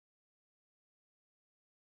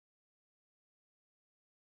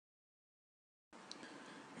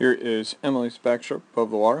Here is Emily's backstroke above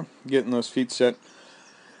the water, getting those feet set.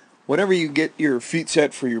 Whenever you get your feet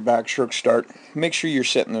set for your backstroke start, make sure you're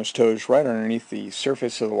setting those toes right underneath the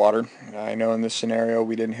surface of the water. I know in this scenario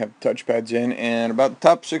we didn't have touch pads in, and about the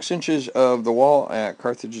top 6 inches of the wall at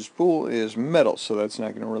Carthage's pool is metal, so that's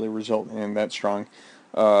not going to really result in that strong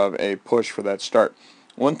of a push for that start.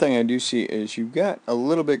 One thing I do see is you've got a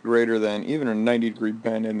little bit greater than even a 90-degree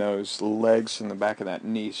bend in those legs in the back of that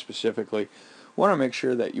knee specifically. Want to make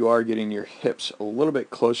sure that you are getting your hips a little bit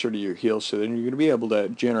closer to your heels, so then you're going to be able to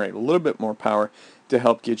generate a little bit more power to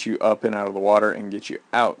help get you up and out of the water and get you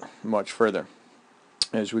out much further.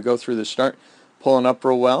 As we go through the start, pulling up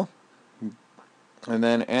real well, and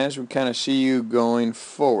then as we kind of see you going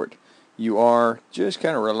forward, you are just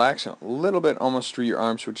kind of relaxing a little bit almost through your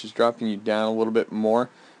arms, which is dropping you down a little bit more.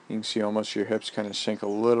 You can see almost your hips kind of sink a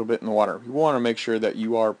little bit in the water. You want to make sure that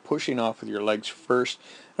you are pushing off with your legs first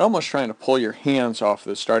and almost trying to pull your hands off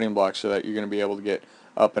the starting block so that you're going to be able to get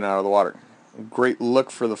up and out of the water. Great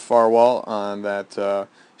look for the far wall on that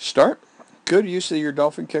start. Good use of your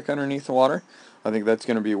dolphin kick underneath the water. I think that's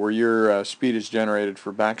going to be where your speed is generated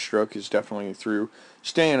for backstroke, is definitely through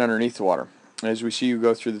staying underneath the water. As we see you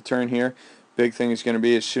go through the turn here, big thing is going to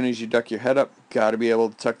be as soon as you duck your head up, got to be able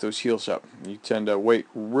to tuck those heels up. You tend to wait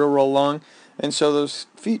real long, and so those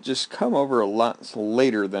feet just come over a lot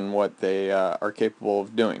later than what they are capable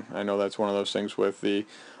of doing. I know that's one of those things with the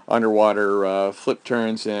underwater flip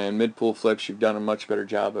turns and mid-pool flips. You've done a much better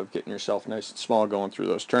job of getting yourself nice and small going through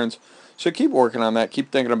those turns. So keep working on that.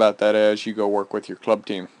 Keep thinking about that as you go work with your club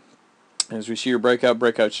team. As we see your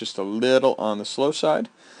breakout's just a little on the slow side.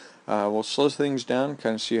 We'll slow things down,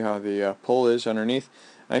 kind of see how the pull is underneath.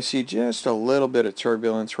 I see just a little bit of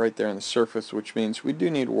turbulence right there on the surface, which means we do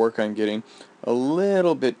need to work on getting a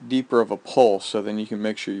little bit deeper of a pull, so then you can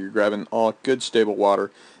make sure you're grabbing all good stable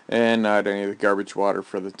water and not any of the garbage water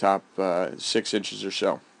for the top 6 inches or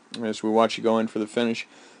so. As we watch you go in for the finish,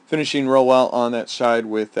 finishing real well on that side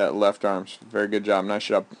with that left arm. Very good job. Nice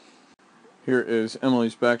job. Here is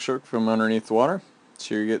Emily's backstroke from underneath the water.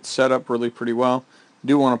 So you get set up really pretty well.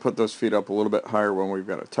 Do want to put those feet up a little bit higher when we've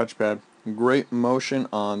got a touch pad. Great motion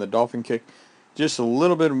on the dolphin kick. Just a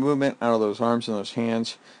little bit of movement out of those arms and those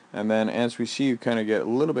hands. And then as we see you kind of get a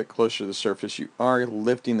little bit closer to the surface, you are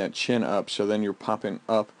lifting that chin up, so then you're popping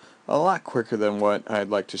up a lot quicker than what I'd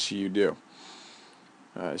like to see you do.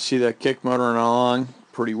 See that kick motoring along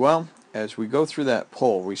pretty well. As we go through that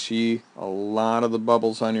pull, we see a lot of the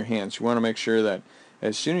bubbles on your hands. You want to make sure that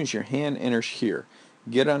as soon as your hand enters here,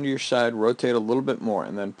 get onto your side, rotate a little bit more,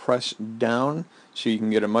 and then press down so you can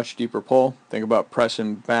get a much deeper pull. Think about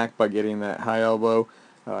pressing back by getting that high elbow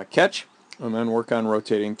catch, and then work on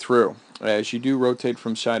rotating through. As you do rotate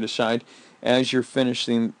from side to side, as you're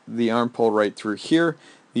finishing the arm pull right through here,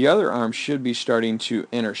 the other arm should be starting to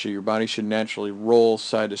enter, so your body should naturally roll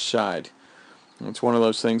side to side. It's one of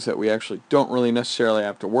those things that we actually don't really necessarily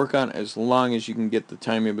have to work on, as long as you can get the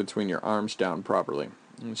timing between your arms down properly.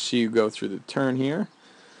 You see you go through the turn here.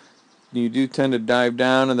 You do tend to dive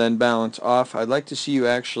down and then balance off. I'd like to see you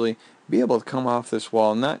actually be able to come off this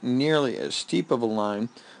wall, not nearly as steep of a line,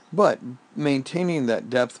 but maintaining that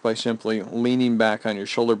depth by simply leaning back on your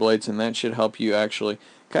shoulder blades, and that should help you actually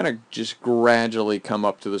kind of just gradually come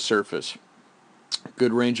up to the surface.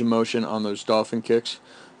 Good range of motion on those dolphin kicks.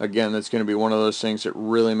 Again, that's going to be one of those things that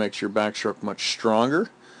really makes your backstroke much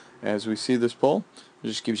stronger. As we see this pull, it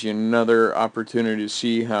just gives you another opportunity to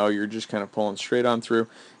see how you're just kind of pulling straight on through.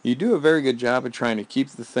 You do a very good job of trying to keep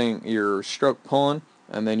your stroke pulling,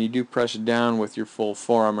 and then you do press down with your full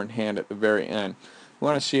forearm and hand at the very end. You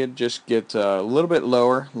want to see it just get a little bit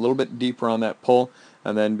lower, a little bit deeper on that pull,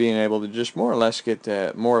 and then being able to just more or less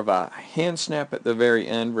get more of a hand snap at the very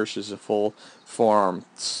end versus a full forearm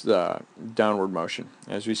downward motion.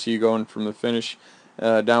 As we see you going from the finish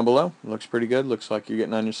down below, looks pretty good. Looks like you're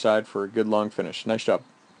getting on your side for a good long finish. Nice job.